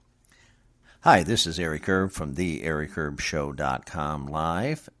Hi, this is Eric Erb from theericarbshow.com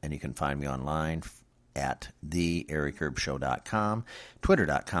live, and you can find me online at theericarbshow.com,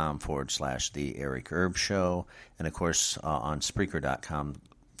 twitter.com/theericarbshow, and of course on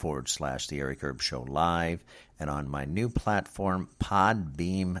spreaker.com/theericarbshow live, and on my new platform,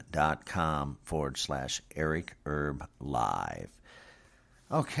 podbeam.com/ericarblive.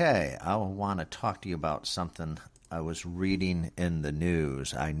 Okay, I want to talk to you about something I was reading in the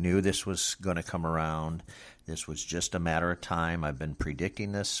news. I knew this was going to come around. This was just a matter of time. I've been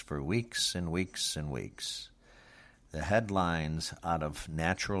predicting this for weeks and weeks and weeks. The headlines out of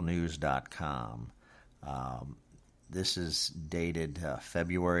naturalnews.com. This is dated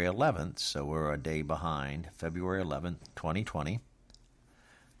February 11th, so we're a day behind. February 11th, 2020.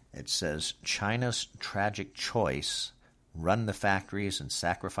 It says, China's tragic choice, run the factories and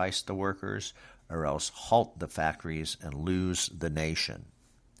sacrifice the workers, or else halt the factories and lose the nation.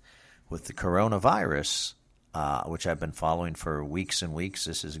 With the coronavirus, which I've been following for weeks and weeks,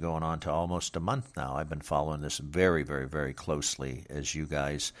 this is going on to almost a month now. I've been following this very, very, very closely. As you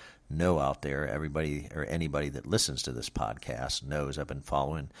guys know out there, everybody or anybody that listens to this podcast knows I've been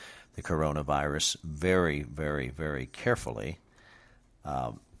following the coronavirus very, very, very carefully.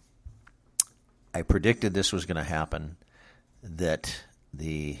 I predicted this was going to happen, that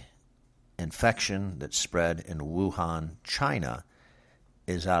the infection that spread in Wuhan, China,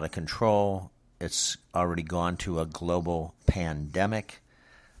 is out of control. It's already gone to a global pandemic,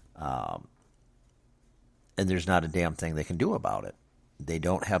 and there's not a damn thing they can do about it. They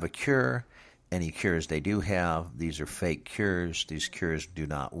don't have a cure. Any cures they do have, these are fake cures. These cures do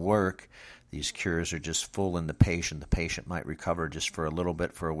not work. These cures are just fooling the patient. The patient might recover just for a little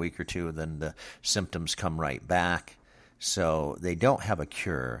bit, for a week or two, then the symptoms come right back. So they don't have a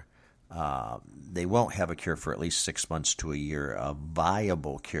cure. They won't have a cure for at least 6 months to a year, a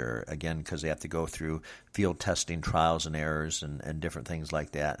viable cure, again, because they have to go through field testing, trials and errors, and different things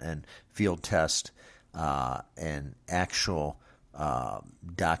like that, and field test and actual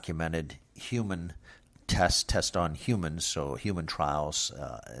documented human test on humans, so human trials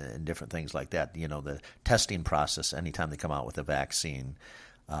and different things like that. You know, the testing process anytime they come out with a vaccine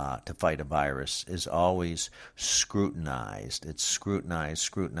to fight a virus is always scrutinized. It's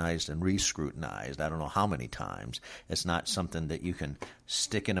scrutinized, and re-scrutinized. I don't know how many times. It's not something that you can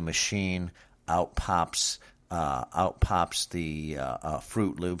stick in a machine, out pops the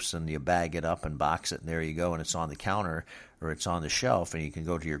Fruit Loops, and you bag it up and box it, and there you go, and it's on the counter or it's on the shelf, and you can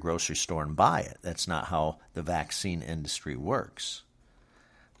go to your grocery store and buy it. That's not how the vaccine industry works.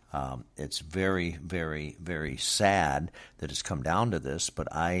 It's very, very, very sad that it's come down to this, but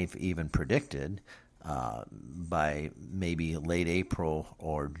I've even predicted by maybe late April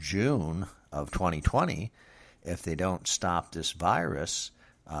or June of 2020, if they don't stop this virus,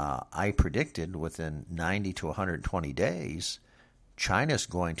 I predicted within 90 to 120 days, China's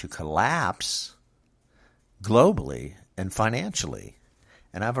going to collapse globally and financially.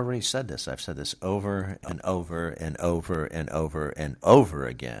 And I've already said this. I've said this over and over and over and over and over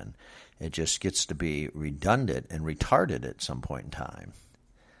again. It just gets to be redundant and retarded at some point in time.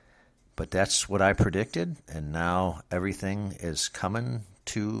 But that's what I predicted, and now everything is coming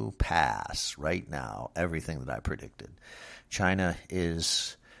to pass right now, everything that I predicted. China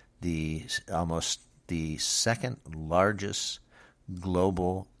is almost the second largest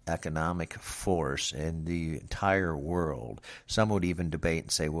global economic force in the entire world. Some would even debate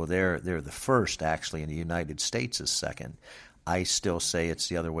and say, well, they're the first, actually, and the United States is second. I still say it's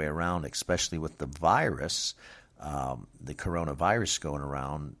the other way around, especially with the virus, the coronavirus going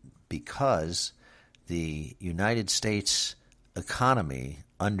around, because the United States economy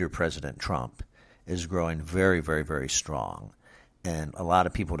under President Trump is growing very, very, very strong. And a lot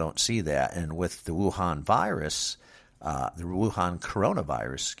of people don't see that. And with the Wuhan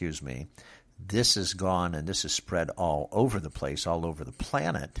coronavirus, this has gone and this has spread all over the place, all over the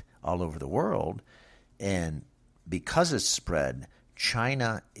planet, all over the world. And because it's spread,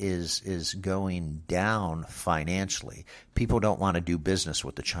 China is going down financially. People don't want to do business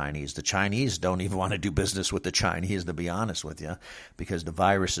with the Chinese. The Chinese don't even want to do business with the Chinese, to be honest with you, because the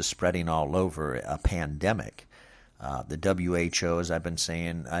virus is spreading all over, a pandemic. The WHO, as I've been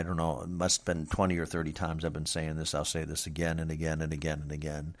saying, I don't know, it must have been 20 or 30 times I've been saying this. I'll say this again and again and again and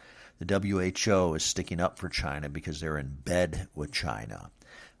again. The WHO is sticking up for China because they're in bed with China.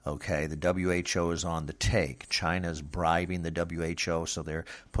 Okay, the WHO is on the take. China is bribing the WHO, so they're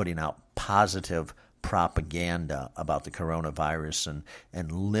putting out positive propaganda about the coronavirus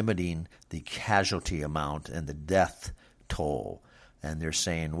and limiting the casualty amount and the death toll. and they're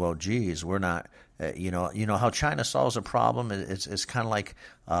saying, well, geez, we're not, you know how China solves a problem? It's kind of like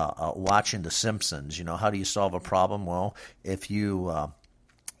watching The Simpsons. How do you solve a problem? Well, if you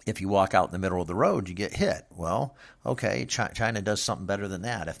walk out in the middle of the road, you get hit. Well, okay, China does something better than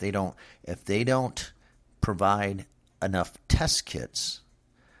that. If they don't provide enough test kits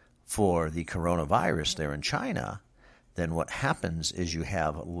for the coronavirus there in China, then what happens is you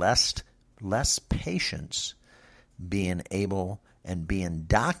have less patients being able and being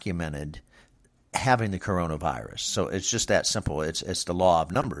documented having the coronavirus. So it's just that simple. It's the law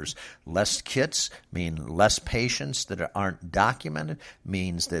of numbers. Less kits mean less patients that aren't documented,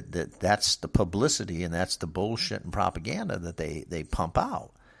 means that's the publicity and that's the bullshit and propaganda that they pump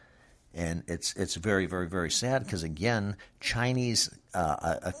out. And it's very, very, very sad because, again, Chinese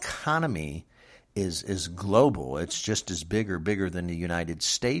economy is global. It's just as bigger than the United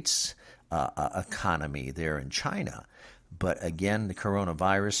States economy there in China. But again, the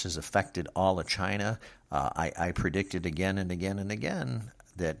coronavirus has affected all of China. I predicted again and again and again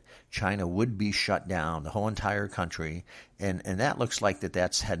that China would be shut down, the whole entire country, and that looks like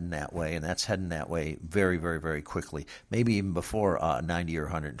that's heading that way, and that's heading that way very, very, very quickly, maybe even before 90 or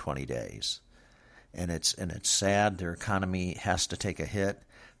 120 days. And it's sad. Their economy has to take a hit,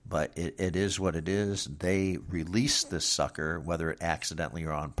 but it is what it is. They released this sucker, whether it accidentally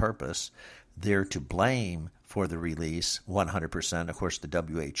or on purpose. They're to blame for the release 100%. Of course, the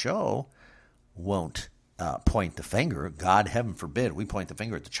WHO won't point the finger. God, heaven forbid, we point the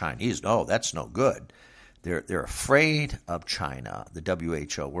finger at the Chinese. No, that's no good. They're afraid of China, the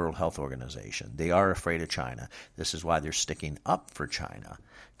WHO, World Health Organization. They are afraid of China. This is why they're sticking up for China.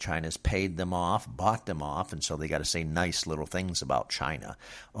 China's paid them off, bought them off, and so they got to say nice little things about China.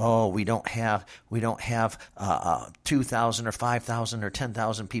 Oh, we don't have 2,000 or 5,000 or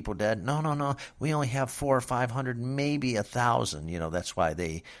 10,000 people dead. No. We only have 400 or 500, maybe 1,000. That's why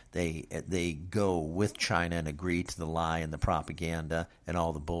they go with China and agree to the lie and the propaganda and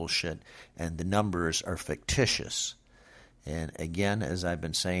all the bullshit. And the numbers are fictitious. And again, as I've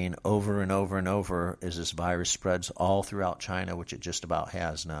been saying over and over and over, as this virus spreads all throughout China, which it just about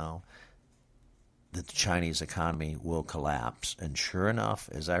has now, that the Chinese economy will collapse. And sure enough,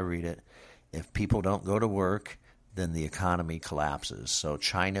 as I read it, if people don't go to work, then the economy collapses. So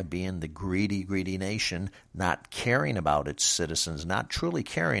China, being the greedy, greedy nation, not caring about its citizens, not truly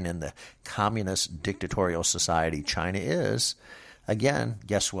caring in the communist dictatorial society China is, again,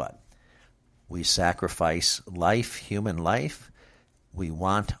 guess what? We sacrifice life, human life. We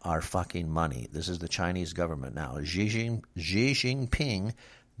want our fucking money. This is the Chinese government now. Xi Jinping,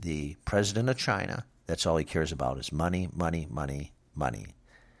 the president of China, that's all he cares about is money, money, money, money.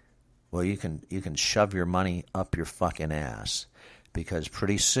 Well, you can shove your money up your fucking ass, because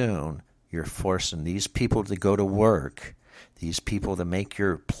pretty soon you're forcing these people to go to work, these people that make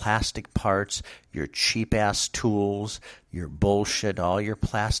your plastic parts, your cheap-ass tools, your bullshit, all your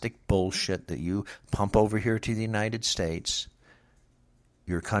plastic bullshit that you pump over here to the United States.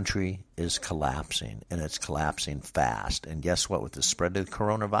 Your country is collapsing, and it's collapsing fast. And guess what? With the spread of the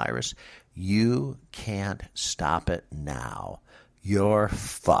coronavirus, you can't stop it now. You're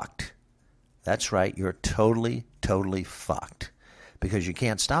fucked. That's right. You're totally, totally fucked, because you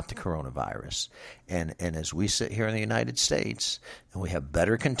can't stop the coronavirus. And as we sit here in the United States, and we have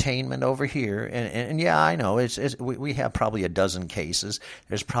better containment over here, and yeah, I know, we have probably a dozen cases.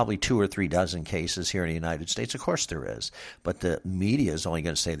 There's probably 2 or 3 dozen cases here in the United States. Of course there is. But the media is only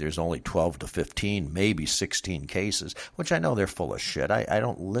going to say there's only 12 to 15, maybe 16 cases, which I know they're full of shit. I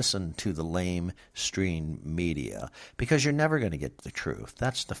don't listen to the lamestream media, because you're never going to get the truth.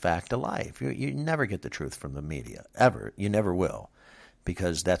 That's the fact of life. You never get the truth from the media, ever. You never will.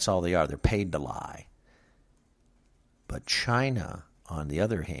 Because that's all they are. They're paid to lie. But China, on the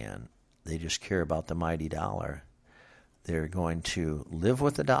other hand, they just care about the mighty dollar. They're going to live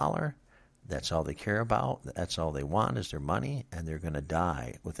with the dollar. That's all they care about. That's all they want is their money, and they're going to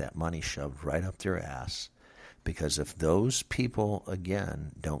die with that money shoved right up their ass. Because if those people,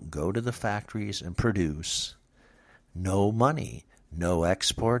 again, don't go to the factories and produce, no money, no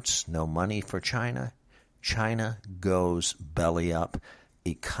exports, no money for China, China goes belly up,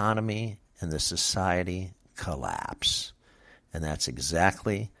 economy and the society collapse. And that's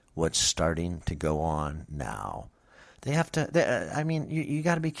exactly what's starting to go on now. They have to, you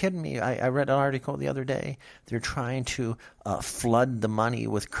got to be kidding me. I read an article the other day. They're trying to flood the money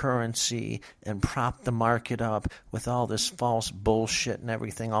with currency and prop the market up with all this false bullshit and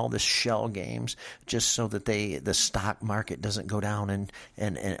everything, all this shell games, just so that the stock market doesn't go down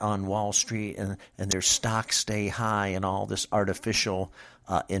and on Wall Street and their stocks stay high, and all this artificial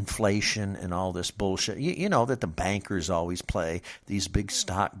inflation and all this bullshit. You know that the bankers always play, these big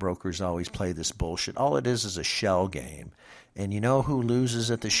stockbrokers always play this bullshit. All it is a shell game. And you know who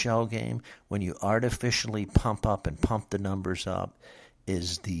loses at the shell game? When you artificially pump up and pump the numbers up,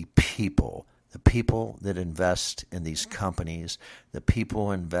 is the people. The people that invest in these companies, the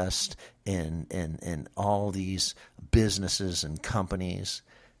people invest in all these businesses and companies.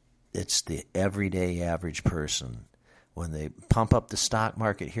 It's the everyday average person. When they pump up the stock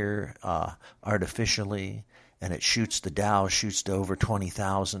market here artificially, and it shoots the Dow, shoots to over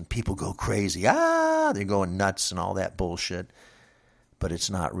 20,000, people go crazy. They're going nuts and all that bullshit. But it's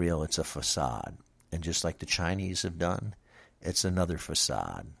not real. It's a facade. And just like the Chinese have done, it's another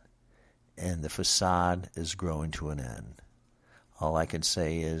facade. And the facade is growing to an end. All I can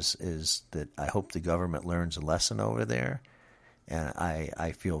say is that I hope the government learns a lesson over there. And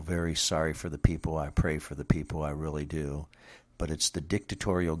I feel very sorry for the people. I pray for the people. I really do. But it's the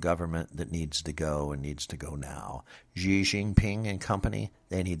dictatorial government that needs to go and needs to go now. Xi Jinping and company,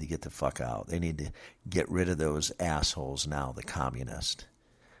 they need to get the fuck out. They need to get rid of those assholes now, the communists.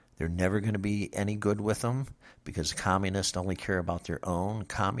 They're never going to be any good with them because communists only care about their own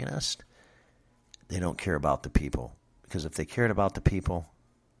communist. They don't care about the people. Because if they cared about the people,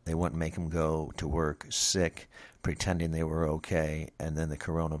 they wouldn't make them go to work sick, pretending they were okay, and then the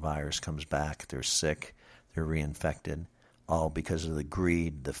coronavirus comes back, they're sick, they're reinfected, all because of the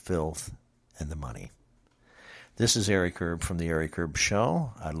greed, the filth, and the money. This is Eric Erb from The Eric Erb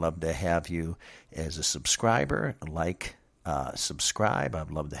Show. I'd love to have you as a subscriber. Subscribe.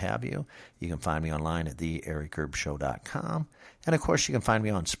 I'd love to have you. You can find me online at theericerbshow.com. And, of course, you can find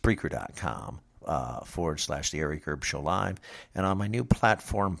me on Spreaker.com. /The Eric Erb Show Live, and on my new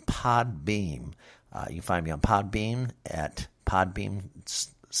platform, Podbeam. You can find me on Podbeam at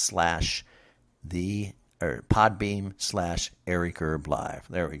Podbeam/Eric Erb Live.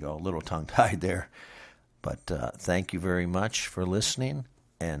 There we go. A little tongue-tied there. But thank you very much for listening,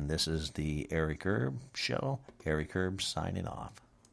 and this is The Eric Erb Show. Eric Erb signing off.